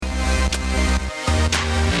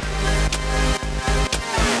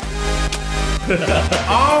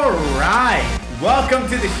All right. Welcome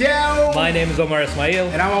to the show. My name is Omar Ismail.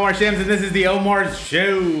 And I'm Omar Shams, and this is the Omar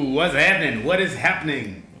Show. What's happening? What is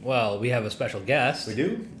happening? Well, we have a special guest. We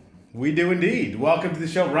do? We do indeed. Welcome to the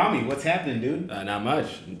show. Rami, what's happening, dude? Not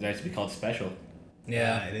much. It's nice to be called special.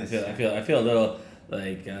 Yeah, it is. I feel a little a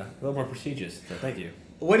little more prestigious. So thank you.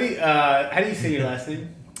 What do you, how do you say your last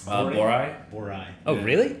name? Boraie. Boraie. Oh, Yeah.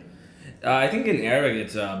 really? I think in Arabic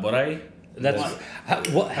it's Boraie. That's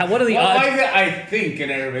what are the Why odds? is it I think in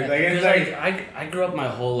Arabic? Like, it's like I grew up my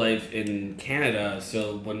whole life in Canada,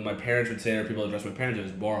 so when my parents would say or people address my parents, it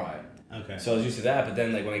was Boraie. okay. So I was used to that, but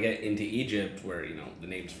then like when I get into Egypt, where the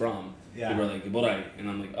name's from, people are like Boraie, and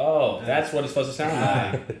I'm like, oh, that's what it's supposed to sound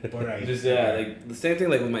like. Boraie. Just like the same thing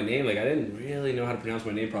like with my name, like I didn't really know how to pronounce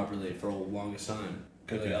my name properly for the longest time.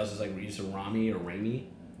 Cause like, I was just like used to Rami or Rami.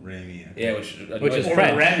 Rami. Okay. Yeah, which is Or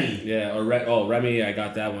French. Remy. Yeah, or Remy, I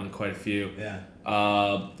got that one quite a few. Yeah.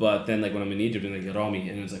 But then like when I'm in Egypt and like Rami,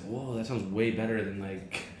 and it's like, whoa, that sounds way better than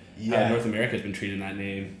like how North America's been treating that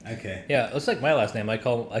name. Okay. Yeah, it's like my last name. I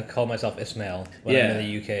call myself Ismail when I'm in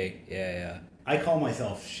the UK. Yeah. I call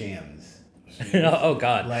myself Shams. Oh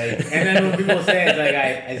God. Like, and then when people say it, like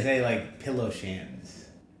I say like pillow shams.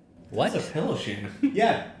 What? What's a pillow sham?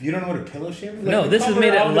 Yeah, you don't know what a pillow sham is? Like No, the this has cover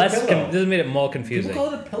made it of the less. pillow. This has made it more confusing. People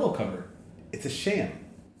call it a pillow cover. It's a sham.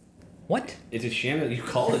 What? It's a sham that you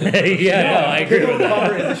call it. Yeah, no, I agree pillow with that.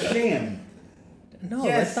 cover is a sham. No,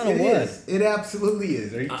 Yes, that's not a it word. is. It absolutely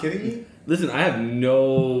is. Are you kidding me? Listen, I have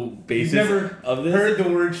no basis You've never of this. heard the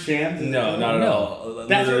word shams? as a No, pillow? not at No. all.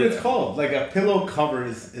 That's what Literally- it's called. Like a pillow cover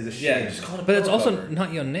is a sham. Yeah, just call it a But it's pillow also cover.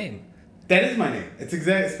 not your name. That is my name. It's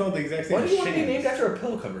spelled the exact same Why as do you want to be shams. named after a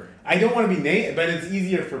pillow cover? I don't want to be named, but it's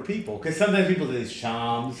easier for people. Because sometimes people say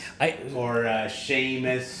Shams or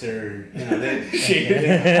Seamus or, they,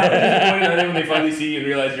 When they finally see you and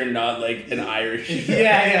realize you're not like an Irish.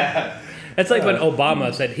 yeah. That's like when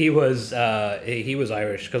Obama said he was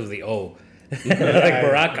Irish because of the O. Like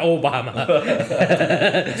Barack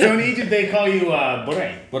Obama. So in Egypt they call you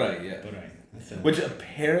Boraie. Boraie, yeah. Boraie. That's Which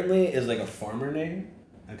apparently is like a farmer name.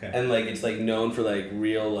 okay. And like it's like known for like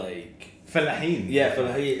real like Falahin. yeah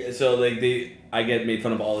for so like I get made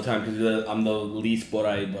fun of all the time because I'm the least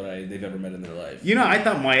Boraie they've ever met in their life. I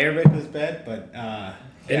thought my Arabic was bad, but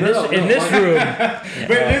In this room, but in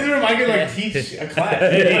this room I could like teach a class.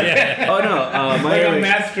 Oh no, my Like a Arabic,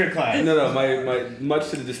 master class. no my much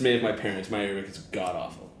to the dismay of my parents, my Arabic is god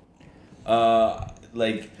awful.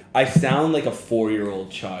 Like I sound like a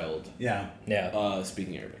 4-year-old child. Yeah.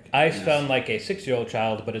 Speaking Arabic. I sound like a 6-year-old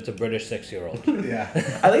child, but it's a British 6-year-old. Yeah.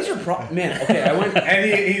 At least you're man. Okay, I went. And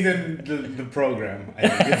he's in the program. I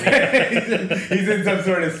think. he's in some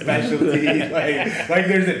sort of specialty. Like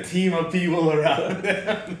there's a team of people around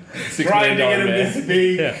him trying to get him to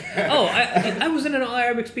speak. Yeah. Oh, I was in an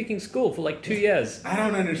Arabic speaking school for like 2 years. I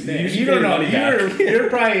don't understand. You You should don't know. pay money back. You're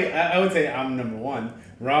probably. I would say I'm number one,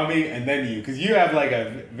 Rami, and then you, because you have like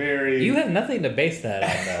a very. You have nothing to base that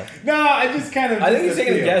on, though. No, I just kind of. I think just he's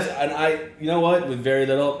taking a feel. guess, and you know what? With very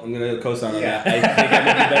little, I'm gonna co-sign on Yeah. that. I think I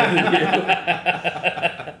might be better than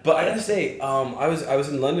you. But I gotta say, I was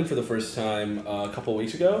in London for the first time a couple of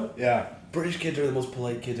weeks ago. Yeah. British kids are the most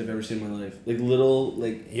polite kids I've ever seen in my life. Like little,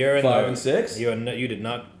 like You're in 5 and 6. You did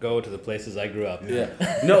not go to the places I grew up. Yeah.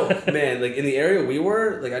 No, man. Like in the area we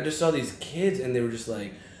were, like I just saw these kids, and they were just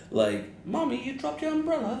like, "Mommy, you dropped your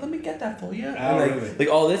umbrella. Let me get that for you." And really? like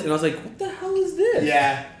all this, and I was like, "What the hell is this?"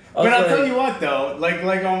 Yeah. I was But I'll like- tell you what, though,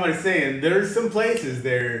 like Omar's saying, there's some places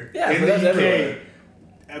there Yeah, in but the that's UK. everywhere.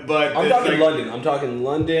 But I'm it's talking like, London. I'm talking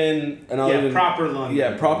London, and proper London.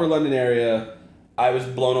 Yeah, proper London area. I was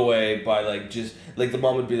blown away by the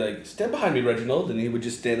mom would be like, "Stand behind me, Reginald," and he would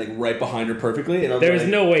just stand like right behind her perfectly. And I was There is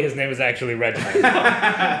like, no way his name is actually Reginald.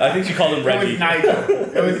 I think she called him It Reggie. was Nigel.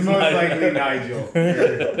 It was most likely Nigel.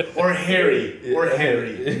 Or Harry. Or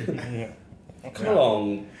Henry. Come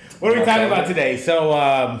along. What are we talking about today? So,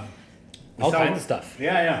 All kinds of stuff.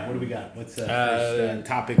 Yeah. What do we got? What's the first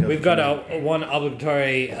topic of We've got one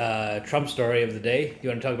obligatory Trump story of the day. You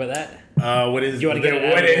want to talk about that? what is You wanna get it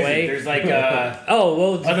out what of the is way? it? There's like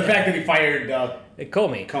The fact that he fired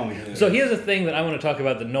Comey. Comey. So here's a thing that I want to talk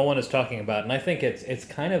about that no one is talking about, and I think it's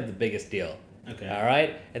kind of the biggest deal. Okay. All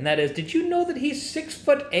right, and that is, did you know that he's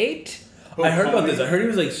 6'8"? I heard about this. I heard he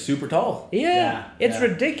was like super tall. Yeah, it's yeah.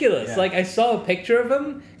 ridiculous. Yeah. Like I saw a picture of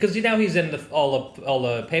him because now he's in all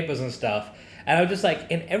the papers and stuff, and I was just like,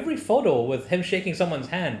 in every photo with him shaking someone's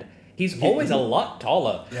hand, he's always a lot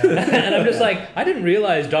taller. Yeah. And I'm just like, I didn't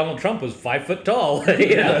realize Donald Trump was 5 foot tall. And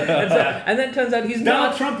then it turns out he's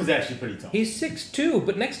Donald not. Trump is actually pretty tall. He's 6'2",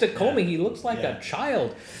 but next to Comey, he looks like a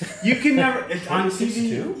child. You can never. It's on Trump is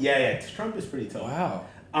TV. 6'2"? Yeah. Trump is pretty tall. Wow.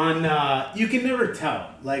 You can never tell.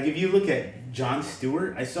 Like, if you look at Jon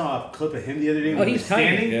Stewart, I saw a clip of him the other day when he was he's tiny.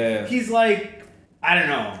 standing. Yeah. He's like, I don't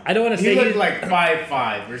know. I don't want to say he looked like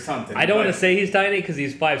 5'5" or something. I don't want to say he's tiny because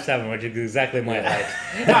he's 5'7", which is exactly my height.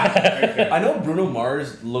 Okay. I know Bruno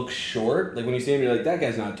Mars looks short. Like when you see him, you're like, that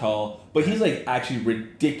guy's not tall. But he's like actually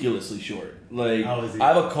ridiculously short. Like Oh, is he?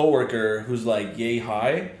 I have a coworker who's like yay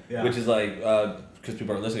high, Yeah. which is like because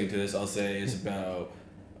people are listening to this, I'll say it's about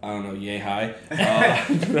I don't know yay high. I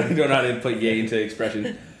don't know how to put yay into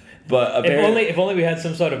expression. But if only we had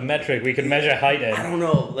some sort of metric we could measure height in. I don't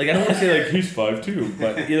know. Like I don't want to say like he's 5'2",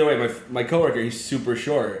 but either way, my coworker he's super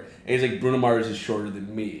short, and he's like Bruno Mars is shorter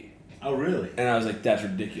than me, Oh, really? and I was like that's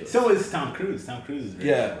ridiculous. So is Tom Cruise. Tom Cruise is very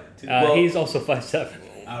short, too. Well- He's also 5'7".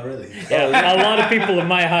 Oh, really? Yeah, a lot of people in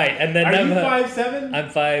my height, and then Are you never. 5'7"? I'm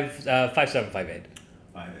 5'7", 5'8".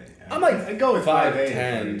 5'8". I'm like I'd go with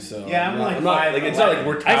 5'10", 5'8". so Yeah, I'm like not, 5'11". like it's not like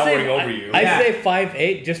we're towering over you. I Yeah. say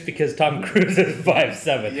 5'8" just because Tom Cruise is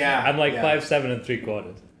 5'7". Yeah, I'm like yeah. 5'7" and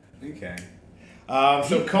 3/4. Okay.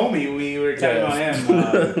 So Comey, we were talking about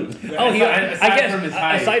him. Oh, I guess from his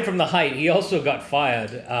height. aside from the height, he also got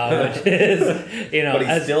fired, which is But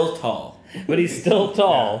he's still tall. But he's still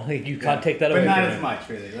tall. You can't take that away But not from as him. much,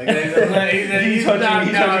 really. Like, He's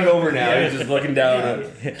touching over now. Yeah. He's just looking down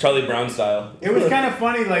at Charlie Brown style. It was kind of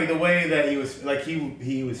funny, like the way that he was, like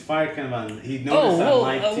he was fired kind of on. He noticed Oh on well,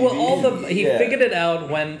 live TV. he Yeah. figured it out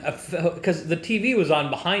when because the TV was on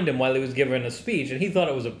behind him while he was giving a speech, and he thought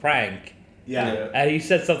it was a prank. Yeah. And he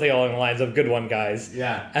said something along the lines of "Good one, guys."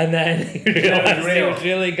 Yeah. And then he realized real. it was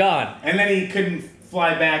really gone. And then he couldn't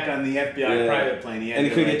fly back on the FBI private plane. And he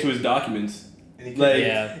couldn't get to his documents. And he Like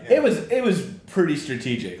couldn't- it was pretty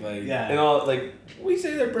strategic. Like and all like we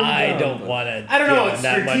say they're pretty. I don't want to. I don't know. It's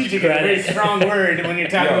that much strategic is a very credit. strong word when you're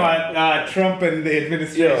talking about Trump and the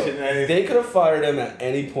administration. They could have fired him at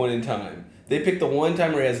any point in time. They picked the one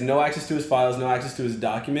time where he has no access to his files, no access to his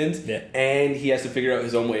documents, and he has to figure out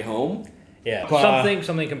his own way home. Yeah, But,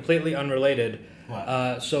 something completely unrelated.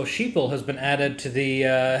 What? So sheeple has been added to the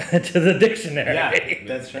to the dictionary. Yeah,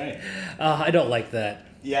 that's right. I don't like that.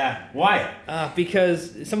 Yeah. Why?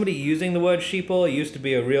 Because somebody using the word sheeple used to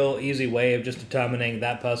be a real easy way of just determining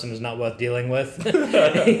that person is not worth dealing with,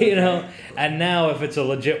 you know. And now, if it's a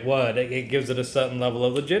legit word, it gives it a certain level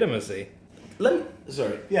of legitimacy.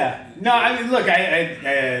 Sorry. Yeah. No, I mean, look,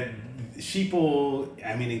 sheeple,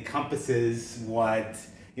 I mean, encompasses what,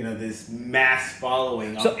 this mass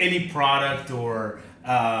following of any product or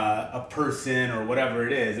a person or whatever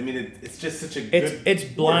it is. I mean, it's just such a good It's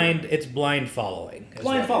blind. word. It's blind following. is Blind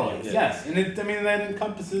what it following, is. yes. And that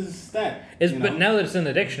encompasses that. But now that it's in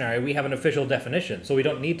the dictionary, we have an official definition, so we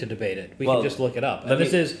don't need to debate it. We can just look it up. And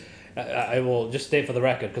this is, I will just state for the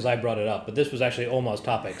record because I brought it up, but this was actually Omar's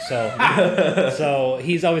topic. So, so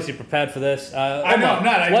he's obviously prepared for this. I know, I'm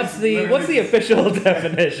not. What's the official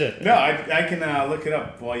definition? No, I can look it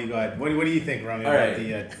up while you go ahead. What do you think, Rami? All about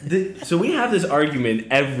right. So we have this argument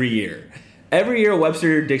every year. Every year, a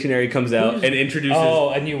Webster dictionary comes out and introduces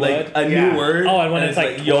a new word. a new word. Oh, and when it's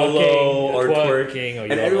like YOLO or twerking or and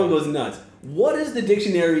YOLO. everyone goes nuts. What is the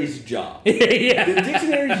dictionary's job? Yeah. The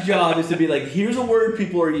dictionary's job is to be like, here's a word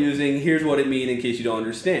people are using, here's what it means in case you don't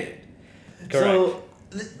understand. Correct. So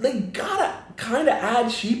they gotta kind of add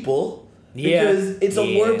sheeple Yeah. because it's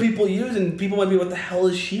a word people use and people might be, what the hell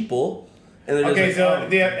is sheeple? And they're Okay, just so like,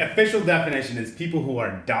 the official definition is people who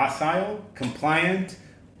are docile, compliant,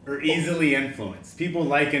 or easily influenced. People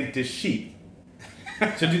likened to sheep.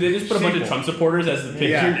 So do they just put a bunch of Trump supporters as the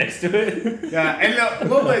picture next to it? Yeah, and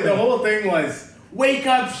the whole thing was, wake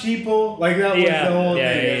up, sheeple. Like, that was the whole thing.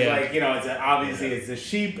 It's like, obviously it's a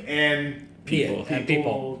sheep and people.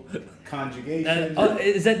 Conjugation.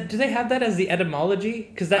 Do they have that as the etymology?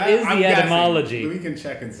 Because that is I'm the guessing. etymology. We can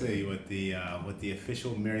check and see what the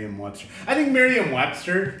official Merriam-Webster. I think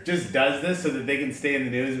Merriam-Webster just does this so that they can stay in the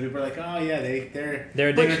news and people are like, oh yeah, They're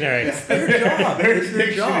a dictionary. It's their job. They're It's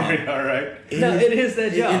their job. dictionary, all right. No, it is their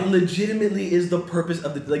job. It legitimately is the purpose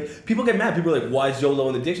of the, like, people get mad. People are like, why is YOLO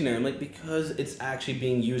in the dictionary? I'm like, because it's actually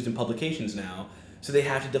being used in publications now. So they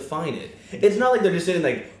have to define it. It's not like they're just saying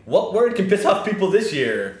like, what word can piss off people this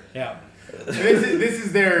year? Yeah. This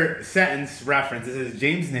is their sentence reference. It says,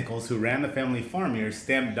 James Nichols, who ran the family farm here,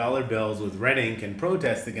 stamped dollar bills with red ink in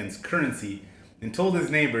protest against currency and told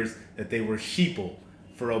his neighbors that they were sheeple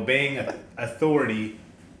for obeying authority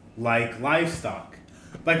like livestock.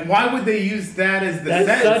 Like, why would they use that as the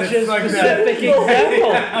That's sentence? such a specific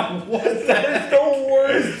example. Yeah, what's That is the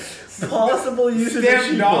worst possible use of Stamp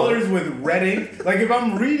sheeple. dollars with red ink. Like, if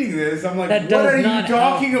I'm reading this, I'm like, That what does are you not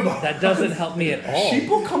talking help. about? That doesn't help me at all.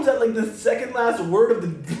 Sheeple comes at like the second last word of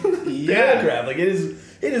the Yeah. paragraph. Like it is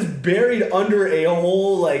It is buried under a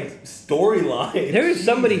whole like storyline. There is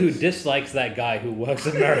somebody who dislikes that guy who works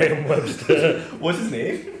at Merriam-Webster. What's his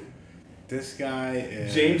name? This guy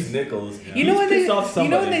is James Nichols. Yeah. You know when they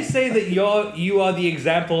Somebody. say that you are the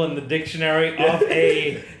example in the dictionary of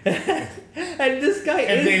a and this guy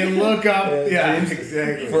if is they look up, James,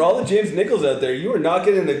 exactly. For all the James Nichols out there, you are not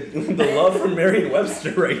getting the love from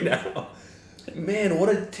Merriam-Webster right now. Man, what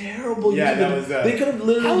a terrible Yeah, use that of was, They could have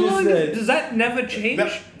literally How just long said. does that never change?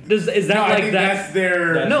 Is that No, I like think that? that's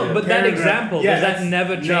their No, but that paragraph. example, Yeah, does that that's-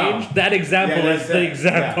 never no. change? That example Yeah, is that's the it.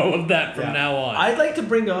 example Yeah. of that from Yeah. now on. I'd like to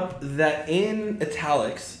bring up that in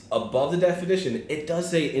italics, above the definition, it does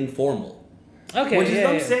say informal. Okay, Which is yeah,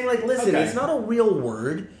 I'm yeah. saying, like, listen, Okay. it's not a real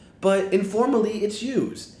word, but informally it's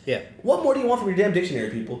used. Yeah. What more do you want from your damn dictionary,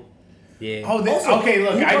 people? Yeah. Oh, Also, okay.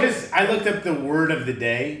 Look, who I wrote- looked up the word of the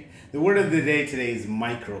day. The word of the day today is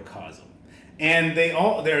microcosm, and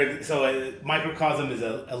microcosm is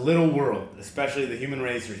a little world, especially the human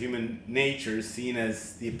race or human nature, is seen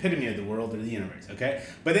as the epitome of the world or the universe. Okay,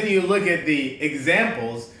 but then you look at the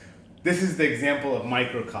examples. This is the example of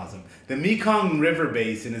microcosm. The Mekong River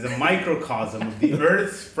Basin is a microcosm of the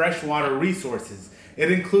Earth's freshwater resources.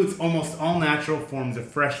 It includes almost all natural forms of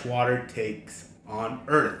freshwater takes on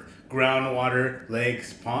Earth. Groundwater,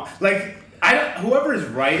 lakes, ponds. Like, whoever is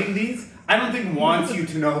writing these, I don't think wants you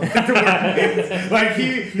to know what the word means. Like,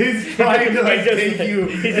 he's trying to, like, take you...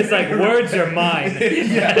 He's just like, words are mine.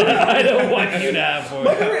 Yeah. I don't want you to have My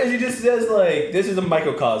words. favorite is he just says, like, this is a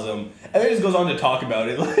microcosm, and then he just goes on to talk about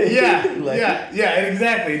it. Like, Yeah,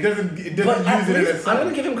 exactly. It doesn't But use at it in a least, I'm going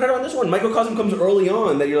to sentence. give him credit on this one. Microcosm comes early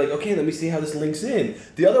on that you're like, okay, let me see how this links in.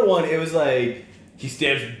 The other one, it was like, he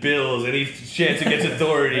stamps bills and he chants against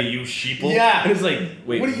authority, you sheeple. Yeah. And it's like,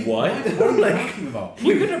 wait, What are you what? talking about?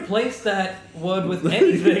 You could replace that word with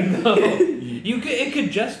anything, though. It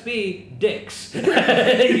could just be dicks.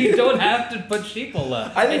 You don't have to put sheeple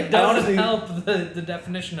there. I think, it doesn't honestly- help the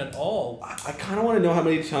definition at all. I kind of want to know how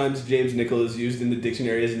many times James Nichols is used in the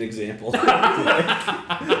dictionary as an example.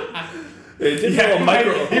 It's just a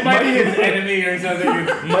micro, He might be his enemy or something.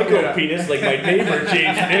 micro penis like my neighbor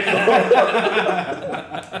James Nichols.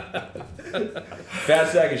 Fat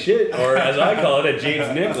sack of shit, or as I call it, a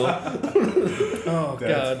James Nickel. Oh,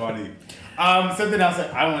 That's God. funny. Something else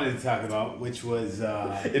that I wanted to talk about, which was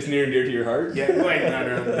It's near and dear to your heart. yeah, wait, not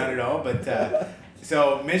at all. But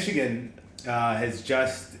so Michigan has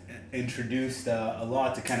just introduced a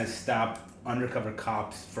law to kind of stop undercover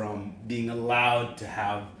cops from being allowed to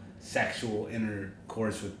have sexual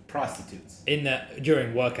intercourse with prostitutes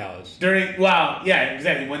During work hours.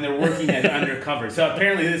 exactly, when they're working as undercover. So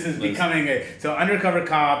apparently this is becoming so undercover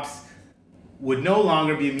cops would no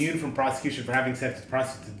longer be immune from prosecution for having sex with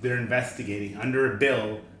prostitutes they're investigating under a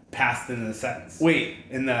bill passed in the Senate.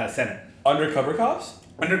 In the Senate. Undercover cops?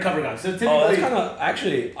 Undercover cops. So typically, Oh, that's kind of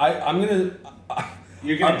actually. I'm gonna.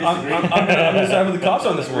 you're gonna disagree. I'm gonna side with the cops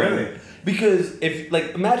on this one. Really? Because if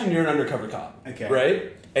imagine you're an undercover cop, Okay. right?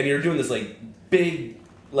 And you're doing this like big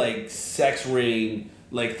like sex ring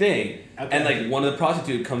like thing, Okay. and like one of the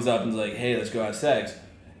prostitute comes up and is like, "Hey, let's go have sex,"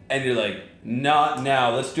 and you're like, "Not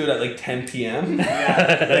now. Let's do it at like 10 p.m." Like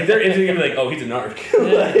they're instantly gonna be like, "Oh, he's a narc."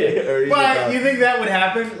 Like, or he's a But cop. you think that would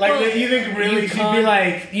happen? Like, Well, you think really you she'd be can't-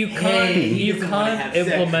 like, you can't- hey, he you doesn't wanna can't have sex.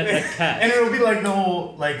 implement a test. And it'll be like the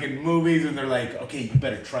whole, like in movies when they're like, okay, you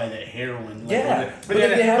better try that heroin. Like, Yeah, but but then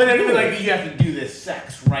they have to it'll be do like, it. you have to do this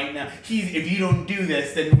sex right now. If you don't do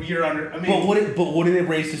this, then you're under. I mean, But wouldn't it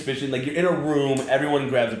raise suspicion? Like you're in a room, everyone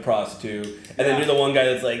grabs a prostitute, and then you're the one guy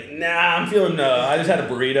that's like, "Nah, I'm feeling. I just had a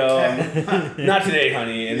burrito. Not today,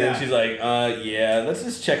 honey." And Yeah. then she's like, yeah, let's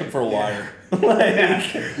just check him for a wire."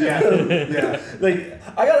 yeah. Like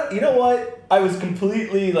I got. You know what? I was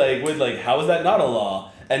completely like with like, how is that not a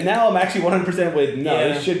law? And now I'm actually 100% with no.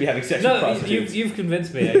 Yeah. They should be having sex with No, prostitutes. you've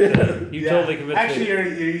convinced me. Actually. You totally convinced Actually,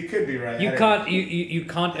 me. you could be right. You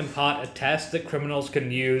can't impart a test that criminals can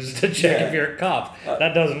use to check Yeah. if you're a cop.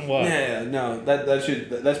 That doesn't work. yeah, no,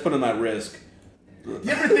 that's put them at risk. Do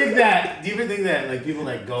you ever think that like people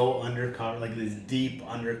that go undercover, like this deep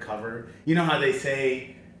undercover, you know how they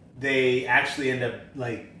say they actually end up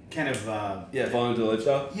like kind of Falling into the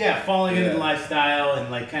lifestyle. falling into Yeah. the lifestyle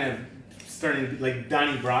and like kind of starting like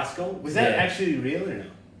Donnie Brasco? Was that Yeah. actually real or no?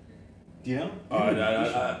 Do you know?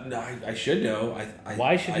 No, I should know.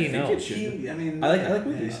 Why should he think know? It should. I mean, I like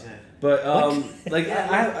movies. yeah. But like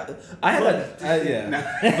I had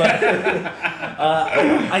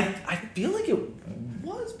I feel like it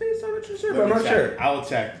was based on a true story, but I'm not sure. I will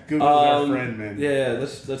check. Google's our friend, man. Yeah,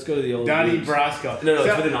 let's go to the old Donnie movies. Brasco. No, So-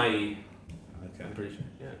 it's with an IE. Okay. I'm pretty sure.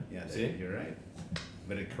 Yeah. Yeah, See? you're right.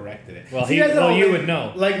 but it corrected it. Well, See, you would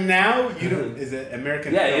know. Like now, you don't. Is it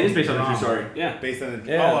American? Yeah, film it is based on a true drama, story. Yeah. based on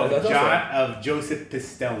the Yeah, that's of Joseph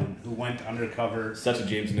Pistone, who went undercover. Such a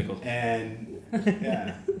James Nichols. And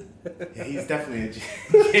yeah, he's definitely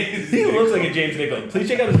a James. He looks like a James Nichols. Please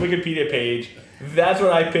check out his Wikipedia page. That's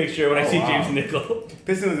what I picture when I see James Nichols.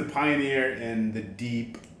 Piston was a pioneer in the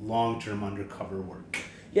deep, long-term undercover work.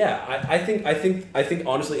 Yeah, I think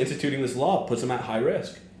honestly instituting this law puts him at high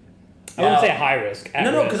risk. I wouldn't say high risk.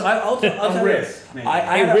 No, because I'll tell you risk.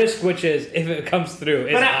 A risk, which is if it comes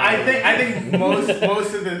through. But I think most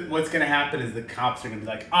of what's gonna happen is the cops are gonna be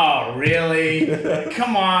like, oh really?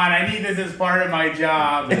 Come on, I need this as part of my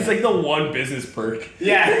job. It's like the one business perk.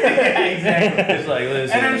 Yeah, exactly. It's like,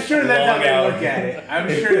 listen, and I'm sure that's how they hours. look at it. I'm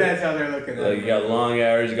sure that's how they're looking at Like it. you got long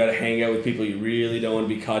hours, you got to hang out with people you really don't want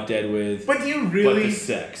to be caught dead with. But do you But really? the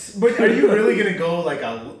sex. But are you really gonna go like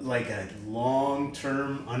a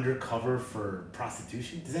long-term undercover for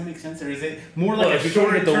prostitution? Does that make sense, or is it more like if a you're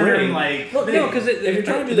trying to get the short-term ring- like? No, because if you're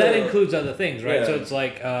trying to do that the- includes other things, right? Yeah. So it's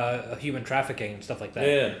like human trafficking and stuff like that.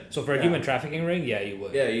 Yeah. So for a Yeah. human trafficking ring, yeah, you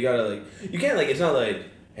would. Yeah, you gotta like, you can't like, it's not like,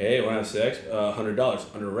 hey, want to have sex? $100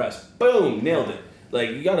 under arrest. Boom, nailed it.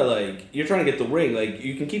 Like you gotta like, you're trying to get the ring. Like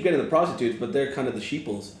you can keep getting the prostitutes, but they're kind of the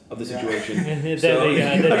sheeples of the situation. the So-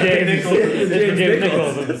 James James Nichols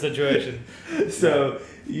Nichols. of the situation. So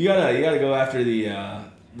you gotta go after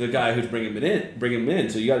the guy who's bringing him in.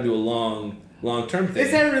 So you gotta do a long term thing.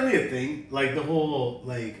 Is that really a thing? Like the whole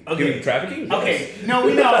like Human trafficking? Okay, no,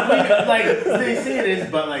 we know. Like they say it is,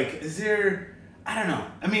 but like, is there? I don't know.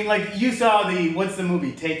 I mean, like you saw what's the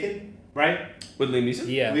movie Taken, right? With Liam Neeson?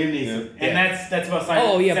 Yeah. Liam Neeson, Yeah. and that's about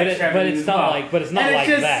Oh yeah, sex but trafficking it's as not well. like And like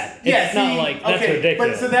just, that. Yeah, It's not see, like that's okay,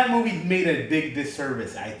 ridiculous. But so that movie made a big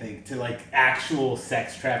disservice, I think, to like actual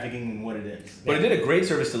sex trafficking and what it is. But it did a great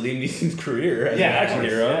service to Liam Neeson's career as Yeah, an action of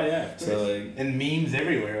course. hero. Yeah, of So course. like, And memes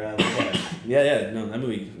everywhere. yeah, no, that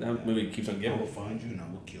movie keeps on We'll giving. find you and I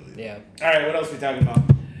will kill you. Yeah. All right, what else are we talking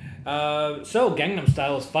about? So Gangnam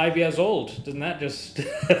Style is 5 years old. Doesn't that just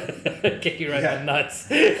kick you right in the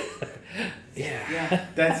nuts? Yeah,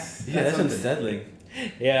 that's something. unsettling.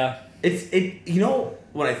 Yeah. You know,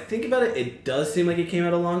 when I think about it, it does seem like it came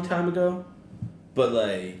out a long time ago, but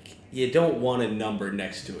like you don't want a number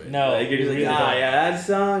next to it. No, like, you're just you like, really don't. yeah, that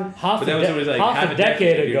song. Half but then a when de- somebody's like, half a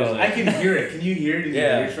decade you're ago. just I like, can hear it. Can you hear it in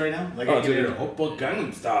Yeah. your ears right now? Like Oh, I can dude. hear Hoppa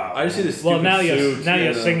Gangnam Style. I just see the stupid Well, now you're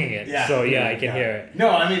suits, singing it. Yeah. So yeah, I can hear it. No,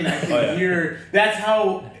 I mean I can Oh, yeah. hear. That's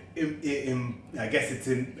how I guess it's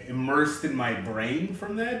immersed in my brain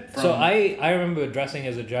from that. So I remember dressing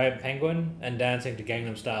as a giant penguin and dancing to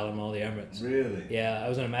Gangnam Style in all the Emirates. Really. Yeah, I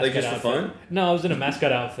was in a mascot Like just for outfit. fun? No, I was in a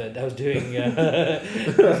mascot outfit. I was doing.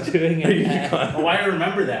 Oh, I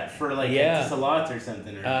remember that for like Yeah. Etisalat or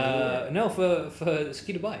something. Or No, for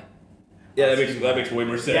Ski Dubai. Yeah, that makes way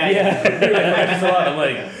more sense. Yeah. Just a lot. I'm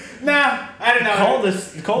like, Nah, I don't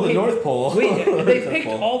know. call the North Pole. They picked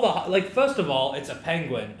all the first of all, it's a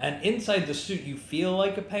penguin, and inside the suit you feel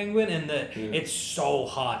like a penguin, and it's so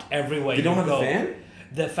hot everywhere You don't have go. a fan?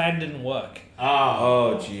 The fan didn't work. Oh.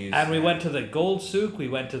 Oh, jeez. And we went to the Gold Souk, we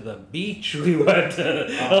went to the beach, we went to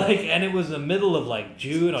and it was the middle of like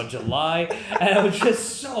June or July, and it was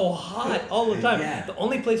just so hot all the time. Yeah. The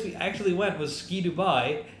only place we actually went was Ski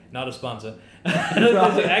Dubai, not a sponsor. The only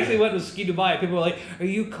place we actually went was Ski Dubai. People were like, "Are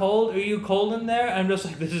you cold? Are you cold in there?" I'm just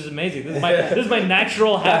like, "This is amazing. This is my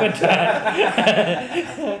natural habitat."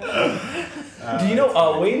 Do you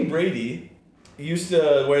know Wayne Brady used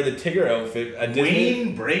to wear the Tigger outfit at Disney?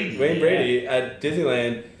 Wayne Brady At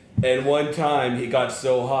Disneyland, and one time he got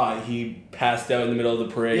so hot he passed out in the middle of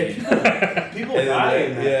the parade. People And die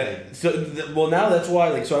then, in that yeah. thing. So now that's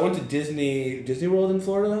why so I went to Disney World in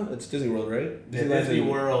Florida. It's Disney World, right? Disneyland's Disney in-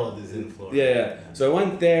 World is in Florida. Yeah. So I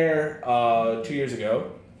went there 2 years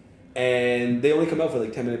ago, and they only come out for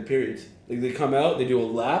like 10-minute periods. Like they come out, they do a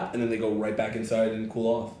lap, and then they go right back inside and cool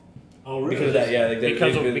off. Oh, really? Because of that, yeah. Like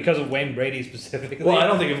because of Wayne Brady specifically. Well, I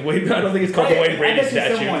don't think it's called the Wayne Brady I bet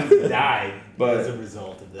statue. someone died But- as a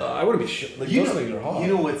result of that. I wouldn't be sure. Like those things are hot. You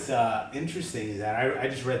know what's interesting is that I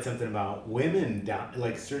just read something about women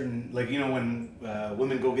like certain when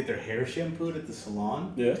women go get their hair shampooed at the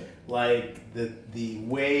salon. Yeah. Like the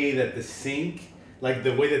way that the sink, like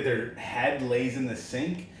the way that their head lays in the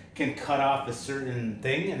sink, can cut off a certain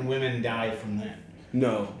thing, and women die from that.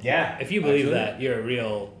 No. Yeah. If you believe Actually? that, you're a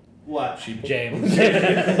real What? James.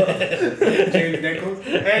 James Nichols?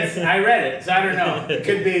 I read it, so I don't know. It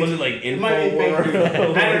could be. Was it like It might be fake news.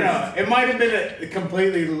 Infowars? I don't know. It might have been a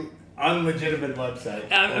completely unlegitimate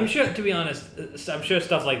website. I'm sure, to be honest, I'm sure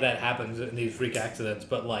stuff like that happens in these freak accidents,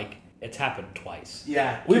 but like it's happened twice.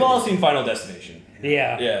 Yeah. We've all seen Final Destination.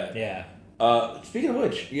 Yeah. Yeah. Yeah. Speaking of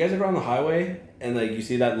which, you guys ever on the highway and like you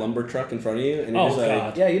see that lumber truck in front of you and you're just like,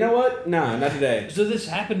 God. yeah, you know what? Nah, not today. So this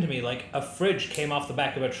happened to me. Like a fridge came off the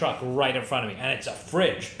back of a truck right in front of me, and it's a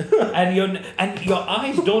fridge, and your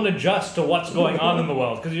eyes don't adjust to what's going on in the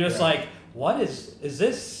world because you're just like, what is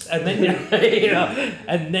this? And then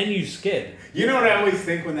and then you skid. You know what I always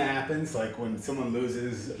think when that happens? Like when someone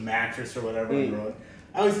loses a mattress or whatever on the road.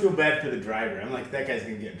 I always feel bad for the driver. I'm like, that guy's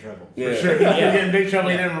gonna get in trouble. For sure. He's gonna get in big trouble.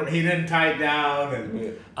 He didn't tie it down.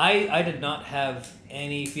 And I did not have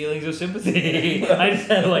any feelings of sympathy. I just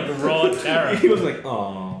had like raw terror. He was like,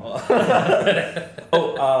 oh.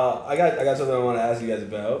 I got something I want to ask you guys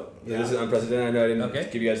about. Yeah. This is unprecedented. I know I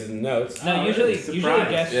didn't give you guys the notes. No, usually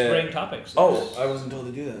guests bring topics. Oh, I wasn't told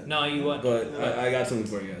to do that. No, you weren't. But I got something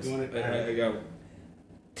for you guys. I got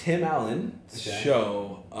Tim Allen's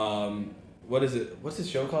show. What is it? What's his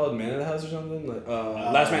show called? Man of the House or something? Like,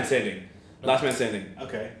 Last Man Standing. Last Man Standing.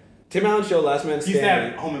 Okay. Tim Allen's show, Last Man Standing. He's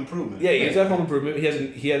at Home Improvement. Yeah, he's at Home Improvement.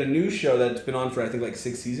 He had a new show that's been on for I think like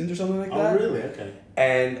 6 seasons or something like that. Oh, really? Okay.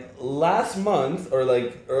 And last month or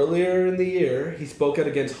like earlier in the year, he spoke out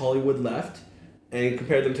against Hollywood left and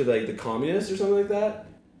compared them to like the communists or something like that.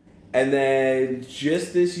 And then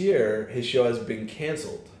just this year, his show has been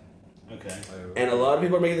canceled. Okay. And a lot of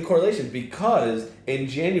people are making the correlations because in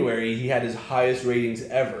January he had his highest ratings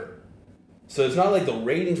ever. So it's not like the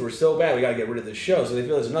ratings were so bad we gotta get rid of the show. So they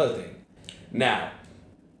feel there's another thing. Now,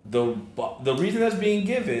 the reason that's being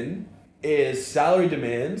given is salary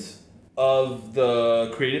demands of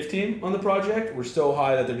the creative team on the project were so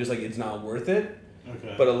high that they're just like it's not worth it.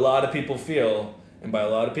 Okay. But a lot of people feel, and by a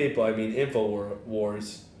lot of people I mean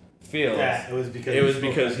InfoWars feels it was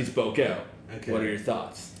because he spoke out. Okay. What are your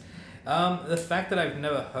thoughts? The fact that I've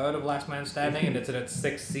never heard of Last Man Standing and it's in its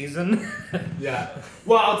 6th season. Yeah.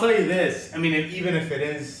 Well, I'll tell you this. I mean, even if it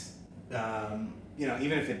is, even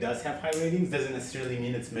if it does have high ratings, doesn't necessarily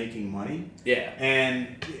mean it's making money. Yeah.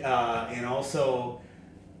 And also,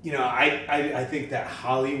 I think that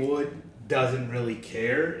Hollywood doesn't really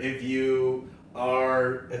care if you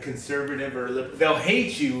are a conservative or a liberal. They'll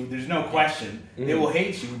hate you. There's no question. Mm-hmm. They will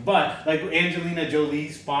hate you. But like Angelina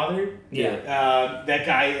Jolie's father, that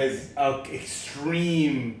guy is an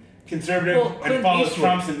extreme conservative and follows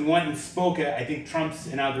Trump's and went and spoke at I think Trump's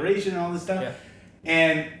inauguration and all this stuff. Yeah.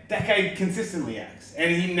 And that guy consistently acts, and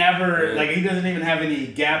he never he doesn't even have any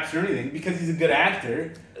gaps or anything because he's a good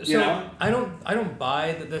actor. So I don't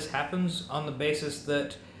buy that this happens on the basis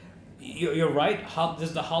that you're right.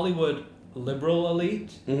 There's the Hollywood liberal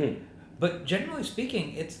elite, but generally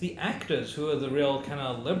speaking, it's the actors who are the real kind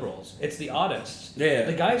of liberals. It's the artists. Yeah.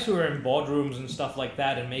 The guys who are in boardrooms and stuff like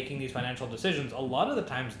that and making these financial decisions, a lot of the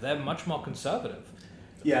times they're much more conservative.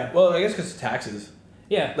 Yeah. Well, I guess because of taxes.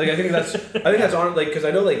 Yeah. Like I think that's on because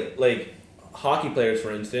I know like hockey players,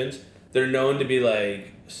 for instance, they're known to be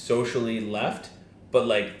like socially left, but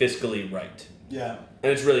like fiscally right. Yeah.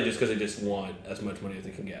 And it's really just because they just want as much money as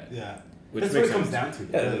they can get. Yeah. Which that's makes what it sense. comes down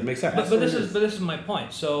to. Yeah, it makes sense. But this is my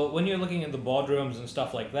point. So when you're looking at the boardrooms and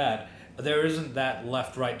stuff like that, there isn't that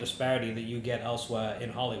left-right disparity that you get elsewhere in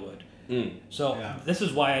Hollywood. So this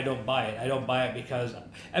is why I don't buy it. I don't buy it because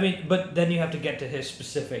but then you have to get to his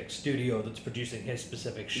specific studio that's producing his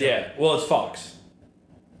specific show. Yeah. Well, it's Fox.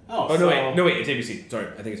 No wait, it's ABC. Sorry,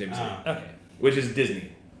 I think it's ABC. Okay. Which is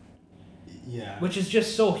Disney. Yeah. Which is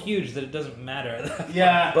just so huge that it doesn't matter.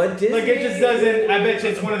 Yeah. But Disney... Like, it just doesn't... I bet you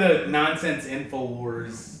it's one of the nonsense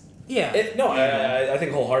InfoWars... Yeah. I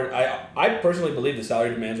think wholeheartedly... I personally believe the salary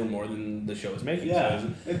demands were more than the show was making. Yeah.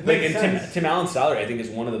 So Tim Allen's salary, I think, is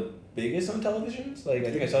one of the biggest on televisions. Like, I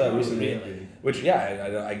think I saw that recently. Really? Which,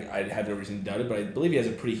 I have no reason to doubt it, but I believe he has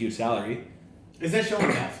a pretty huge salary. Is that show on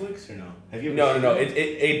Netflix or no? Have you ever No.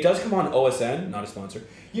 It does come on OSN, not a sponsor.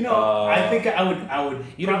 I think I would.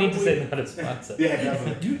 You don't need to say not a sponsor. Yeah,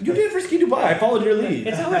 definitely. You did it for Ski Dubai. I followed your lead.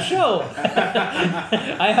 It's our show.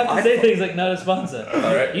 I have to say things like not a sponsor.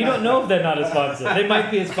 All right. You don't know if they're not a sponsor. They might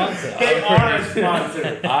be a sponsor. They are a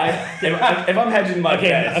sponsor. If I'm hedging my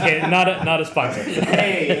bets. Okay, not a sponsor.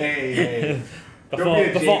 Hey. Before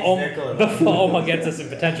Omar gets us in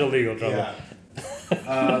potential legal trouble. Yeah.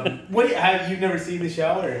 You've never seen the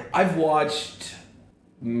show, or? I've watched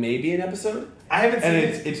maybe an episode. I haven't seen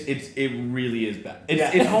it. It really is bad.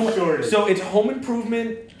 It's Home Short. So it's Home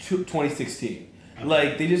Improvement 2016. Okay.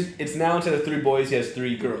 Like it's now instead of 3 boys, he has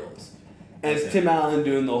 3 girls, and it's Tim Allen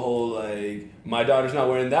doing the whole like my daughter's not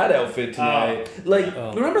wearing that outfit tonight.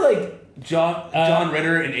 Remember like John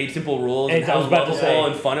Ritter in 8 Simple Rules and how lovable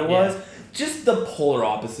and fun it was. Just the polar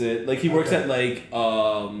opposite. Like he works at like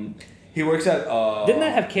He works at... Didn't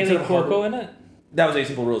that have Kaylee Cuoco in it? That was 8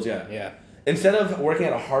 Simple Rules, yeah. Yeah. Instead of working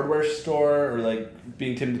at a hardware store or like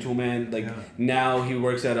being Tim the Toolman, like now he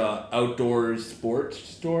works at a outdoor sports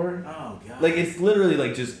store. Oh god! Like it's literally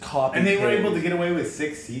like just copy. And they were able to get away with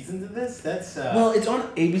 6 seasons of this. That's well, it's on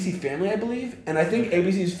ABC Family, I believe, and I think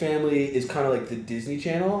ABC's Family is kind of like the Disney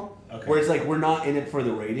Channel, where it's like we're not in it for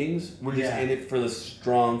the ratings, we're just in it for the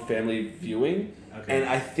strong family viewing. Okay. And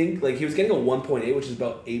I think like he was getting a 1.8, which is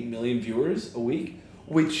about 8 million viewers a week.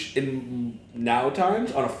 Which in now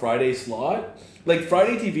times on a Friday slot, like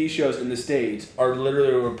Friday TV shows in the States are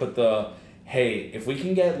literally where we put the, hey, if we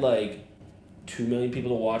can get like 2 million people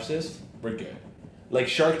to watch this, we're good. Like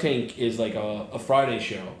Shark Tank is like a Friday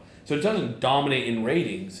show. So it doesn't dominate in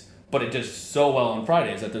ratings, but it does so well on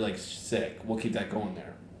Fridays that they're like, sick, we'll keep that going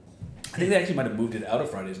there. I think they actually might have moved it out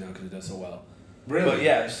of Fridays now because it does so well. Really? But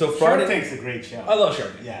yeah, so Friday... Shark Tank's a great show. I love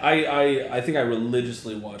Shark Tank. Yeah. I think I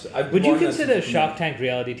religiously watch it. Would you consider Shark Tank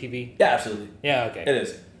reality TV? Yeah, absolutely. Yeah, okay. It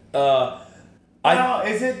is. No,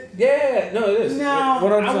 is it? Yeah, no, it is. No, I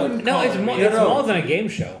wouldn't no, call it's it more. reality. It's more than a game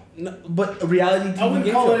show. No, but a reality TV I wouldn't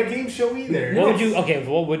game call show. it a game show either. What would you? Okay,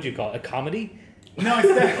 what would you call it? A comedy? No, it's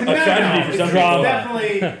definitely it's drama.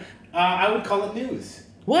 definitely. I would call it news.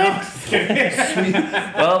 What? No, just kidding.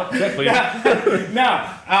 Well, check for you. I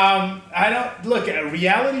don't look. A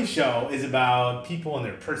reality show is about people and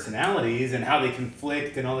their personalities and how they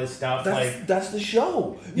conflict and all this stuff. That's the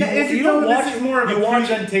show. You don't watch. This is more of a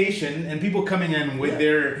presentation and people coming in with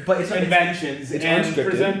their inventions it's and unscripted.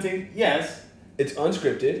 presenting. Yes, it's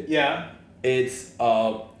unscripted. Yeah, it's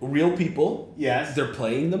real people. Yes, they're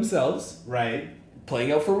playing themselves. Right.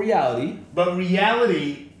 Playing out for reality. But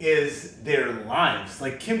reality is their lives.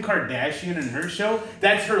 Like Kim Kardashian and her show,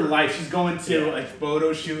 that's her life. She's going to a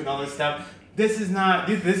photo shoot and all this stuff. This is not,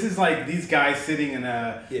 this is like these guys sitting in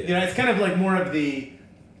a, you know, it's kind of like more of the,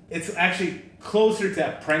 it's actually closer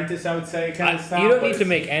to Apprentice, I would say, kind of stuff. You don't need to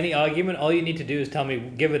make any argument. All you need to do is tell me,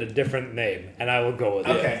 give it a different name, and I will go with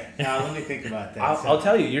it. Okay, now let me think about that. I'll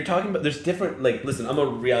tell you, you're talking about, there's different, like, listen, I'm a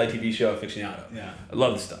reality TV show aficionado. Yeah. I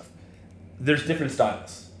love this stuff. There's different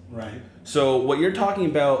styles. Right. So what you're talking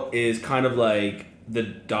about is kind of like the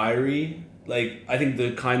diary, like I think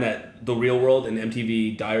the kind that The Real World and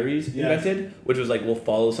MTV Diaries invented, which was like we'll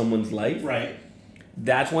follow someone's life. Right.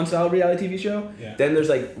 That's one style of reality TV show. Yeah. Then there's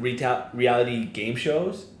like reality game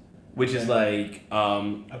shows, which is like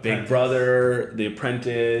Big Brother, The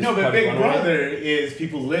Apprentice. No, but Big Brother is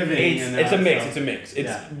people living. It's a mix. It's a mix.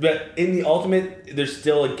 But in the ultimate, there's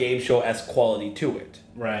still a game show-esque quality to it.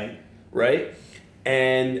 Right. Right,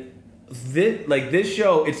 and this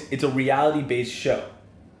show, it's a reality based show,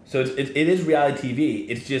 so it is reality TV.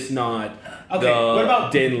 It's just not. Okay, what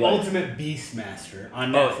about Ultimate Beastmaster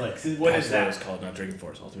on Netflix? What is that? It's called, not Dragon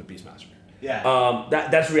Force. Ultimate Beastmaster. Yeah.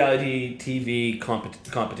 That's reality TV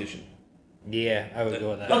competition. Yeah, I would go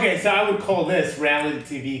with that. Okay, so I would call this reality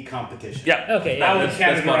TV competition. Yeah. Okay. Yeah, I would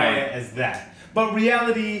categorize it as that. But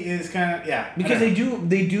reality is kind of because they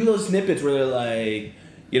do those snippets where they're like.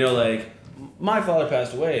 You know, like, my father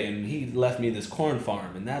passed away and he left me this corn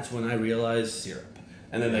farm, and that's when I realized syrup.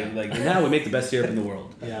 And then, like now we make the best syrup in the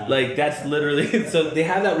world. Yeah. Like, that's literally... So, they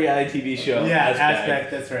have that reality TV show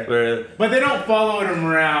aspect, that's right. But they don't follow him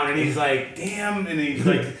around, and he's like, damn, and he's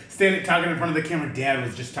like, standing, talking in front of the camera, Dad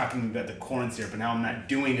was just talking about the corn syrup and how I'm not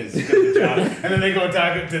doing as good a job. And then they go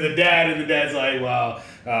talking to the dad, and the dad's like, well...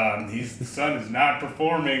 the son is not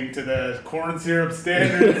performing to the corn syrup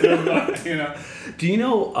standards of, you know. Do you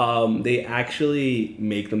know they actually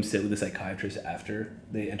make them sit with a psychiatrist after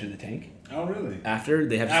they enter the tank? Oh, really? After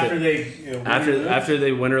they have to after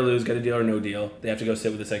they win or lose, get a deal or no deal, they have to go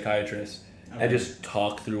sit with a psychiatrist and just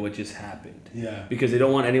talk through what just happened. Yeah. Because they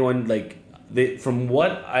don't want anyone from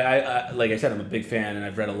what I like I said, I'm a big fan and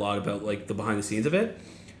I've read a lot about like the behind the scenes of it.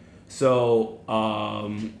 So,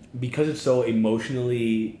 because it's so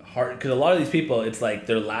emotionally hard, because a lot of these people, it's like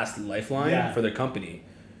their last lifeline for their company.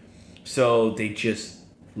 So they just,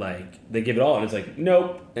 like, they give it all, and it's like,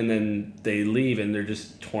 nope, and then they leave, and they're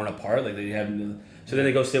just torn apart, like, they have no, so then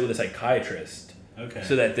they go sit with a psychiatrist. Okay.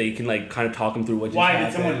 So that they can, like, kind of talk them through what just happened. Why,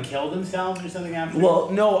 did someone kill themselves or something after?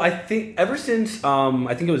 Well, no, I think, ever since,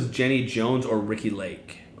 I think it was Jenny Jones or Ricky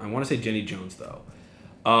Lake. I want to say Jenny Jones, though.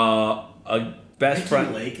 A best friend.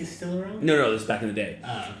 Ricky Lake is still around? No, this is back in the day.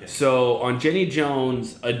 Oh, okay. So on Jenny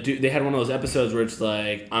Jones, they had one of those episodes where it's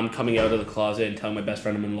like, I'm coming out of the closet and telling my best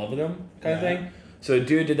friend I'm in love with him, kind of thing. So a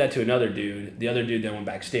dude did that to another dude. The other dude then went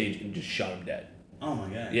backstage and just shot him dead. Oh my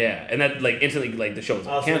god. Yeah, and that like instantly like the show was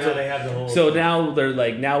canceled. So now they have the whole. So now they're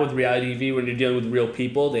like with reality TV when you're dealing with real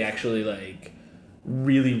people, they actually like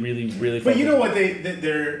really. But you know what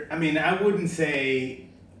they're? I mean, I wouldn't say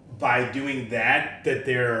by doing that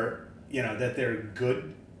they're. You know, that they're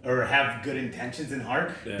good or have good intentions in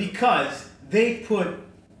heart because they put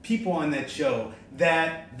people on that show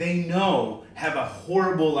that they know have a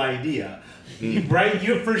horrible idea, right?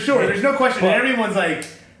 You for sure. There's no question. And everyone's like,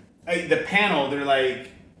 the panel. They're like,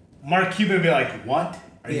 Mark Cuban would be like, "What?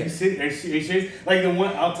 Are you serious? Are you serious?" Like the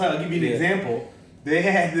one. I'll give you an example. They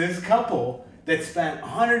had this couple that spent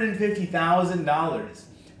 $150,000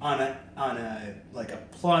 on a like a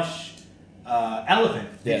plush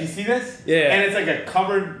elephant. Did you see this? Yeah. And it's like a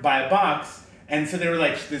covered by a box. And so they were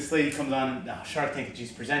like, this lady comes on Shark Tank and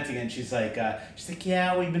she's presenting and she's like,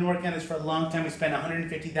 yeah, we've been working on this for a long time. We spent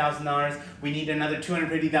 $150,000. We need another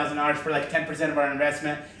 $250,000 for like 10% of our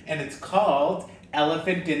investment. And it's called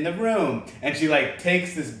Elephant in the Room. And she like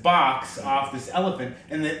takes this box off this elephant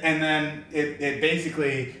and then it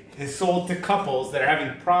basically is sold to couples that are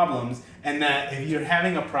having problems. And that if you're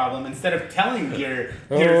having a problem, instead of telling your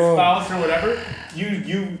spouse or whatever,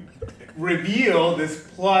 you reveal this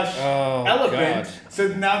plush elephant. God. So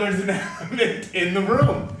now there's an elephant in the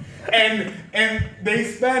room. And they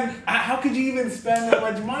spend, how could you even spend that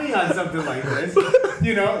much money on something like this?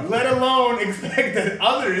 You know, let alone expect that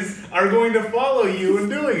others are going to follow you in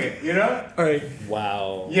doing it, you know? All right.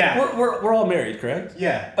 Wow. Yeah. We're all married, correct?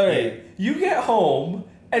 Yeah. All right. You get home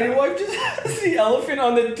and your wife just has the elephant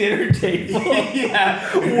on the dinner table.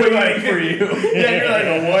 Yeah. Waiting for you. Yeah, you're like,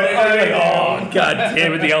 what? Oh, God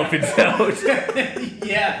damn it, the elephant's out.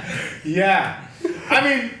 Yeah. I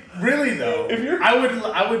mean, really though, I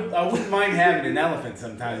wouldn't mind having an elephant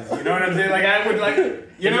sometimes. You know what I'm saying? Like I would like,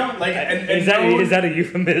 you know, like. Is that a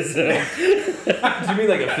euphemism? Do you mean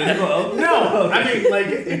like a physical elephant? No, I mean like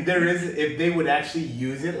if they would actually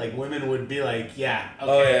use it, like women would be like,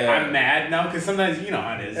 I'm mad now because sometimes you know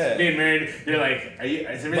how it is being married. You're like,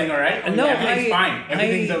 is everything all right? No, everything's fine.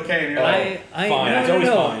 Everything's okay. And you're like, fine. It's always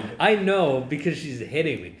fine. I know because she's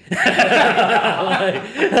hitting me. like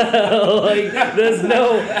there's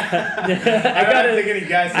no. I don't think any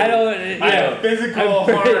guys. I have physical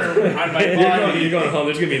harm on my body. You're going home.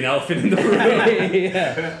 There's gonna be an elephant in the room. Can I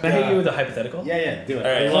hit you with a hypothetical? Yeah, do it.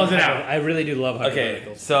 All right, close it out. I really do love hypotheticals.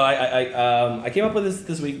 Okay, so I came up with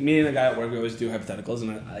this week. Me and a guy at work, we always do hypotheticals,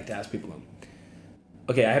 and I like to ask people them.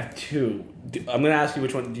 Okay, I have two. I'm gonna ask you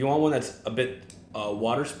which one. Do you want one that's a bit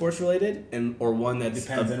water sports related, or one that's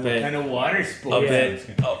depends a on bit, what kind of water sports? A bit,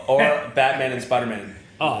 or Batman and Spider-Man.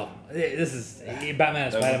 Oh, this is Batman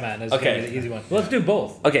and Spider-Man. That's gonna be the easy one. Well, let's do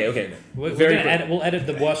both. Okay. We'll edit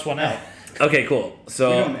the worst one out. Okay, cool. So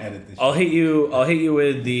we don't edit this I'll hit you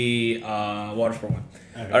with the water sport one.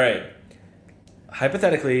 Okay. All right.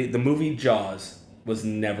 Hypothetically, the movie Jaws was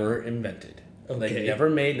never invented. Okay. Like never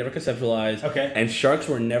made, never conceptualized. Okay. And sharks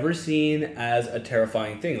were never seen as a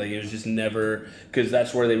terrifying thing. Like it was just never, because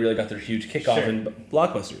that's where they really got their huge kickoff in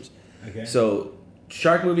blockbusters. Okay. So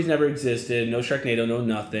shark movies never existed. No Sharknado. No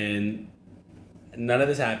nothing. None of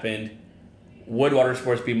this happened. Would water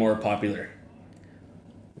sports be more popular?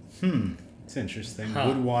 It's interesting. Huh.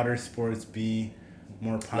 Would water sports be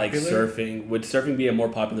more popular? Like surfing. Would surfing be a more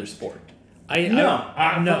popular sport? I would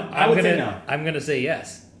say no. I'm gonna say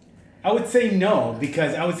yes. I would say no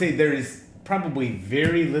because I would say there is probably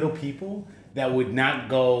very little people that would not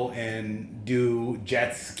go and do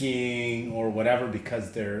jet skiing or whatever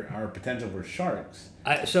because there are potential for sharks.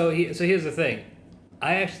 So here's the thing.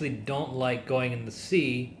 I actually don't like going in the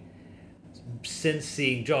sea since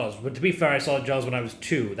seeing Jaws. But to be fair, I saw Jaws when I was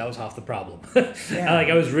 2. That was half the problem.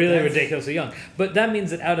 I was really ridiculously young. But that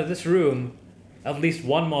means that out of this room, at least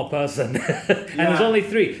one more person. And there's only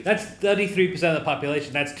 3. That's 33% of the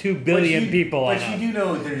population. That's 2 billion people on Earth. But you do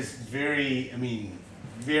know there's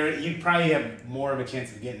you'd probably have more of a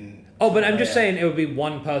chance of getting... Oh, but I'm just saying it would be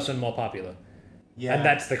one person more popular. Yeah. And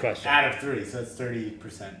that's the question. Out of 3, so that's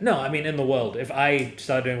 30%. No, I mean in the world. If I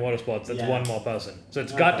start doing water sports, that's one more person. So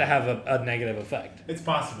it's got to have a negative effect. It's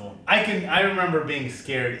possible. I remember being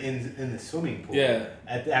scared in the swimming pool. Yeah.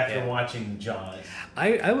 After watching Jaws.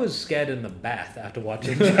 I was scared in the bath after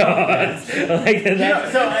watching Jaws. Let me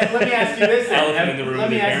ask you this.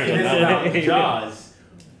 Let me ask you this about Jaws.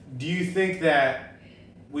 Do you think that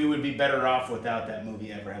we would be better off without that movie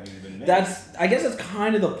ever having been made? I guess that's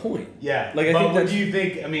kind of the point. Yeah. Like, what do you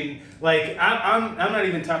think? I mean, like, I'm not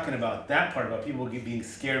even talking about that part about people being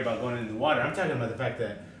scared about going into the water. I'm talking about the fact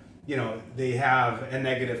that, you know, they have a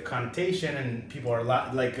negative connotation and people are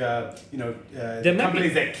companies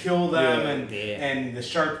that kill them and the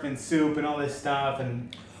shark fin soup and all this stuff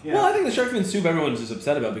and. You know. Well, I think the shark fin soup everyone's just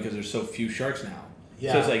upset about because there's so few sharks now.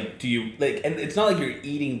 Yeah. So it's like, do you like? And it's not like you're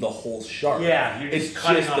eating the whole shark. Yeah, you're just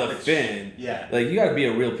cutting off the fin. Yeah, like you gotta be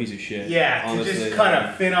a real piece of shit. Yeah, honestly, to just cut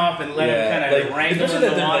a fin off and let it kind of wrangle in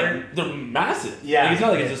the water. They're massive. Yeah, like, it's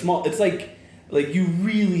not like it's a small. It's like Like, you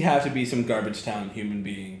really have to be some garbage town human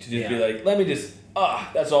being to just be like, let me just,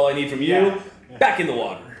 that's all I need from you. Yeah. Back in the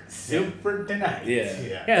water. Super tonight.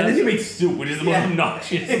 Yeah. And then you make soup, which is the most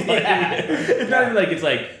obnoxious. It's not even like it's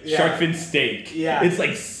like shark fin steak. Yeah. It's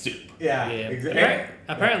like soup. Yeah. Exactly.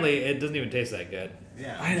 Apparently, it doesn't even taste that good.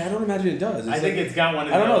 Yeah. I don't imagine it does. I think it's got one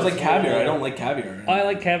of I don't know. It's those like caviar. whole- I don't like caviar. I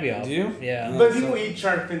like caviar. Do you? Yeah. But people eat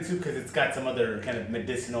shark fin soup because it's got some other kind of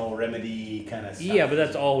medicinal remedy kind of stuff. Yeah, but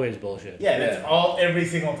that's always bullshit. Yeah, that's all every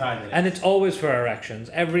single time. And it's always for erections.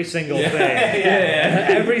 Every single thing. Yeah.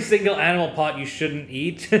 Every single animal pot you shouldn't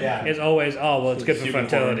eat is always, it's good for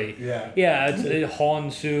fertility. Yeah. Yeah, it's horn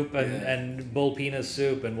soup and bull penis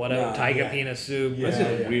soup and whatever, tiger penis soup. That's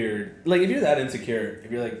just weird. Like, if you're that insecure,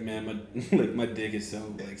 if you're like, man, my dick is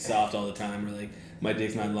so like soft all the time, or like my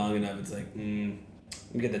dick's not long enough, it's like, let me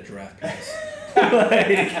get the giraffe penis.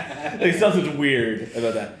 like something's weird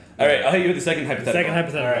about that. All right, I'll hit you with the second hypothetical.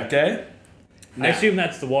 Right. Okay. Now, I assume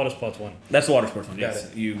that's the water sports one. that's the water sports one.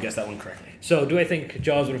 Yes, you guessed that one correctly. So, do I think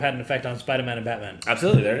Jaws would have had an effect on Spider-Man and Batman?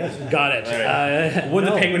 Absolutely, there it is. Got it. Right. Would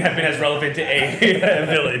the Penguin have been as relevant to a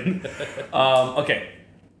villain? Okay.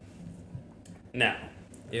 Now,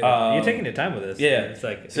 you're taking your time with this. Yeah. It's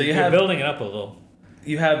like, So you're building it up a little.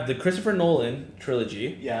 you have the Christopher Nolan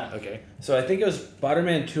trilogy. Yeah. Okay. So I think it was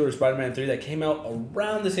Spider-Man 2 or Spider-Man 3 that came out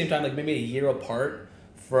around the same time, like maybe a year apart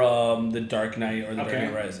from The Dark Knight or The Dark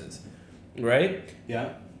Knight Rises. Right?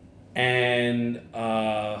 Yeah. And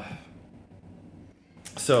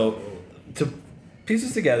so to piece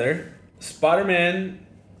this together, Spider-Man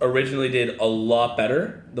originally did a lot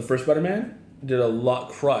better. The first Spider-Man did a lot,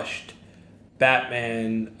 crushed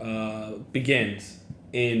Batman Begins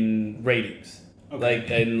in ratings.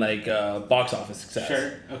 Box office success.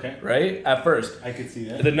 Sure. Okay. Right? At first. I could see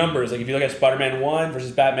that. The numbers, like if you look at Spider-Man 1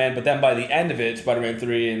 versus Batman, but then by the end of it, Spider-Man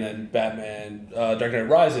 3 and then Batman Dark Knight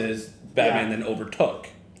Rises, Batman then overtook.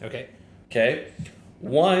 Okay. Okay?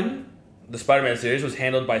 One, the Spider-Man series was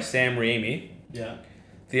handled by Sam Raimi. Yeah.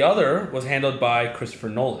 The other was handled by Christopher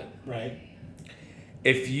Nolan. Right.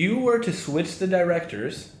 If you were to switch the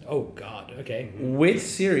directors, Oh God. Okay. which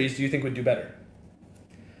series do you think would do better?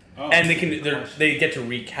 Oh, And they get to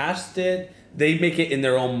recast it. They make it in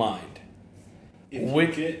their own mind. if you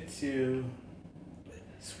get to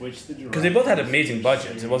switch the directors. Because they both had amazing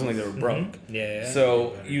budgets. It wasn't like they were broke. Yeah.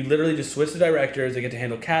 So you literally just switch the directors. They get to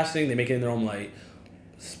handle casting. They make it in their own light.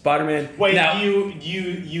 Spider-Man. Wait, now,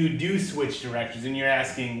 you do switch directors, and you're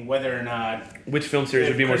asking whether or not which film series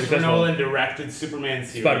would be more Christopher successful? Nolan directed Superman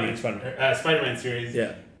series, Spider-Man series,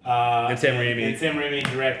 Yeah. and Sam Raimi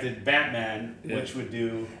directed Batman, which would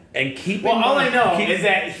do. And keep. Well, all I know is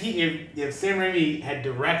that if Sam Raimi had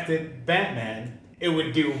directed Batman, it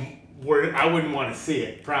would do. Where I wouldn't want to see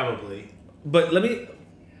it, probably. But let me.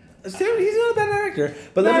 Sam, he's not a bad director.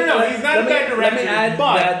 But No, he's not a bad director. Let me add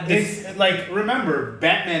but that it's like, remember,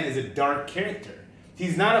 Batman is a dark character.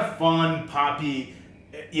 He's not a fun, poppy,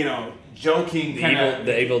 joking kind of.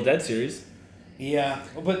 the Evil Dead series. Yeah,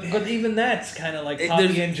 but even that's kind of like There's-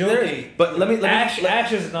 poppy and jokey. But let me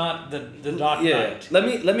Ash is not the Dark Knight.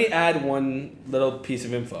 Let me add one little piece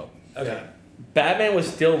of info. Okay. Batman was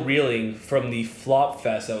still reeling from the flop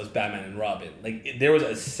fest that was Batman and Robin. Like, there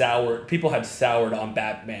was people had soured on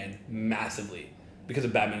Batman massively because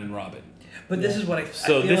of Batman and Robin. But this is what I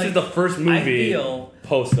So feel this like, is the first movie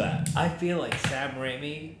post that. I feel like Sam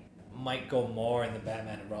Raimi might go more in the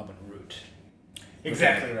Batman and Robin route.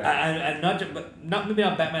 Exactly right. And maybe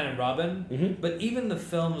not Batman and Robin, but even the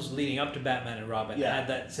films leading up to Batman and Robin had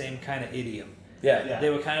that same kind of idiom. Yeah. They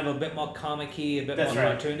were kind of a bit more comic-y, a bit more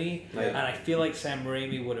cartoony, and I feel like Sam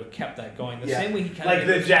Raimi would have kept that going. The same way he kind of like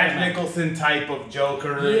the Jack Nicholson type of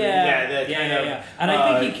Joker. Yeah. And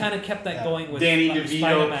I think he kind of kept that going with Danny DeVito,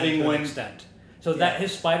 Spider-Man Penguin. to an extent. So that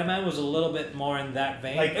his Spider-Man was a little bit more in that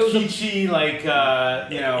vein. Like it was peachy,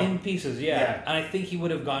 in pieces, yeah. And I think he would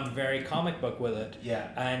have gone very comic book with it. Yeah.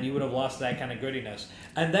 And you would have lost that kind of grittiness.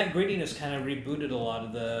 And that grittiness kind of rebooted a lot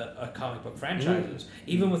of the comic book franchises.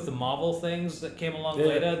 Even with the Marvel things that came along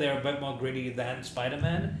later, they're a bit more gritty than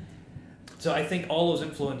Spider-Man. So I think all those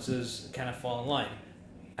influences kind of fall in line.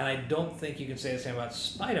 And I don't think you can say the same about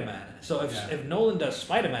Spider-Man. So if Nolan does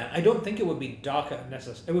Spider-Man, I don't think it would be darker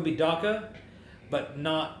necessarily. It would be darker, but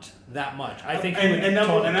not that much. I think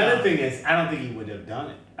another thing is, I don't think he would have done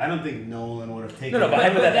it. I don't think Nolan would have taken it. But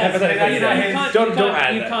hypothetically, you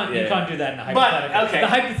can't do that in a hypothetical. But, okay. The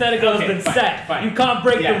hypothetical has been set. Fine. You can't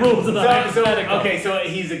break the rules of the hypothetical. So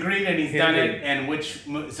he's agreed and he's done it, and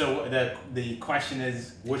the question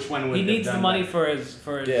is, which one would he needs have done the money that? for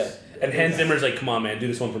his And Hans Zimmer's like, come on, man, do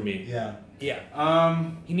this one for me. Yeah.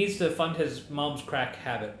 He needs to fund his mom's crack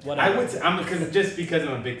habit. Whatever. Because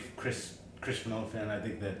I'm a big Chris Christopher Nolan fan. I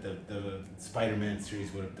think that the Spider-Man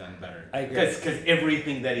series would have done better. I agree. Because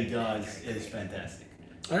everything that he does is fantastic.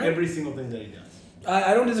 Right. Every single thing that he does.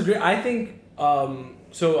 I don't disagree. I think,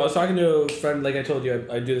 so I was talking to a friend, like I told you,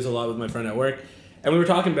 I do this a lot with my friend at work, and we were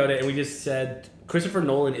talking about it, and we just said Christopher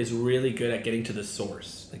Nolan is really good at getting to the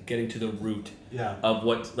source, like getting to the root of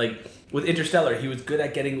what, like, with Interstellar, he was good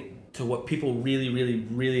at getting to what people really, really,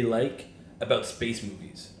 really like about space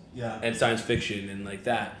movies and science fiction and like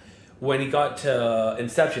that. When he got to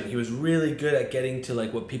Inception, he was really good at getting to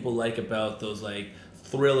like what people like about those like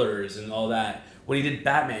thrillers and all that. When he did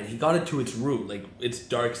Batman, he got it to its root, like its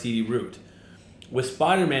dark, seedy root. With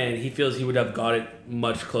Spider-Man, he feels he would have got it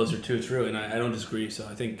much closer to its root, and I don't disagree. So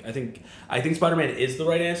I think Spider-Man is the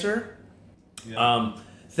right answer. Yeah.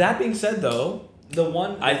 That being said, though, the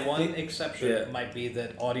one exception might be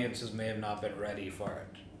that audiences may have not been ready for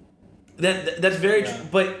it. That's very true,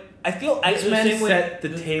 but I feel X-Men set the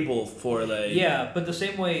table for like... Yeah, but the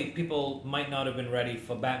same way people might not have been ready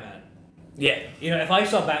for Batman. Yeah. You know, if I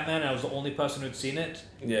saw Batman and I was the only person who'd seen it...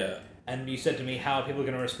 Yeah. And you said to me, how are people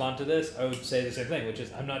going to respond to this? I would say the same thing, which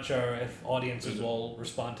is, I'm not sure if audiences will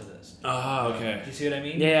respond to this. Ah, okay. Do you see what I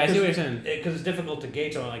mean? Yeah, I see what you're saying. Because it's difficult to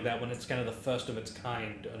gauge something like that when it's kind of the first of its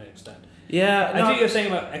kind to an extent. Yeah. I think you're saying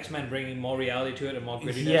about X-Men bringing more reality to it and more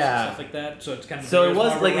grittiness and stuff like that. So it's kind of... So it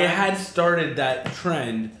was like, it had started that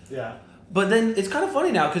trend. Yeah. But then it's kind of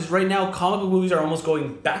funny now, because right now comic book movies are almost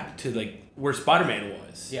going back to like where Spider-Man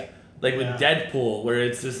was. Yeah. Like with Deadpool, where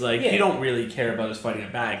it's just like, you don't really care about us fighting a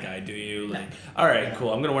bad guy, do you? Like, alright,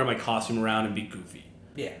 cool, I'm gonna wear my costume around and be goofy.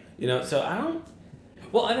 Yeah. You know, so I don't...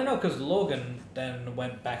 Well, I don't know, because Logan then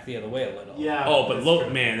went back the other way a little. Yeah. Oh, but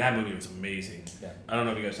Logan, man, that movie was amazing. Yeah. I don't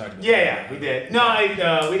know if you guys talked about it. Yeah, we did. No,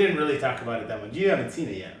 we didn't really talk about it that much. You haven't seen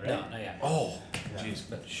it yet, right? No, not yet. Oh, jeez.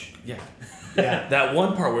 Yeah. That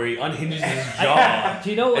one part where he unhinges his jaw do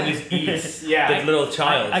you know what? and just eats Yeah. the little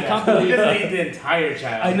child. I can't believe... He doesn't eat the entire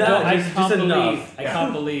child. I know. I just can't believe. enough. I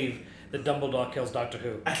can't believe that Dumbledore kills Doctor Who.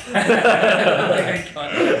 No.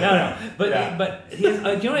 But you know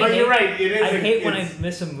what? But you're right. It is. I hate when I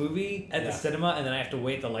miss a movie at the cinema and then I have to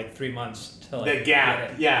wait the like 3 months till the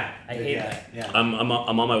gap. Yeah. I hate that. Yeah. I'm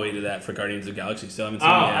on my way to that for Guardians of the Galaxy. Still haven't seen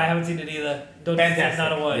it yet. I haven't seen it either. Fantastic.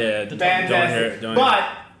 Not a word. Yeah, fantastic. Don't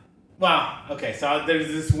but. Wow. Okay. So there's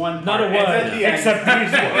this one. Not a word. Except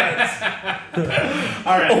these words.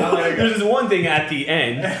 All right. There's this one thing at the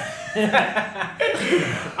end. What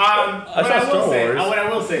I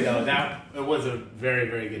will say though, that it was a very,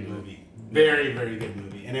 very good movie. Very, very good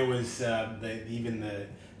movie, and it was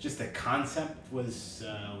just the concept was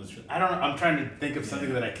I don't know. I'm trying to think of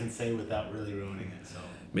something that I can say without really ruining it. So.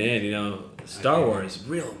 Man, you know, Star Wars,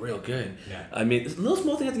 real good. Yeah. I mean, it's a little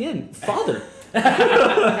small thing at the end, father. But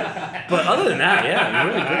other than that, yeah,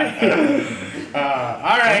 really great.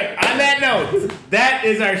 All right. On that note, that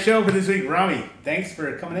is our show for this week. Rami, thanks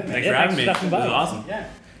for coming in. Thanks for having me. It was awesome. Yeah.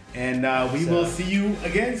 And we will see you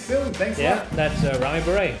again soon. Thanks a lot. That's Rami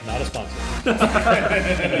Boraie, not a sponsor.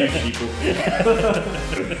 You people.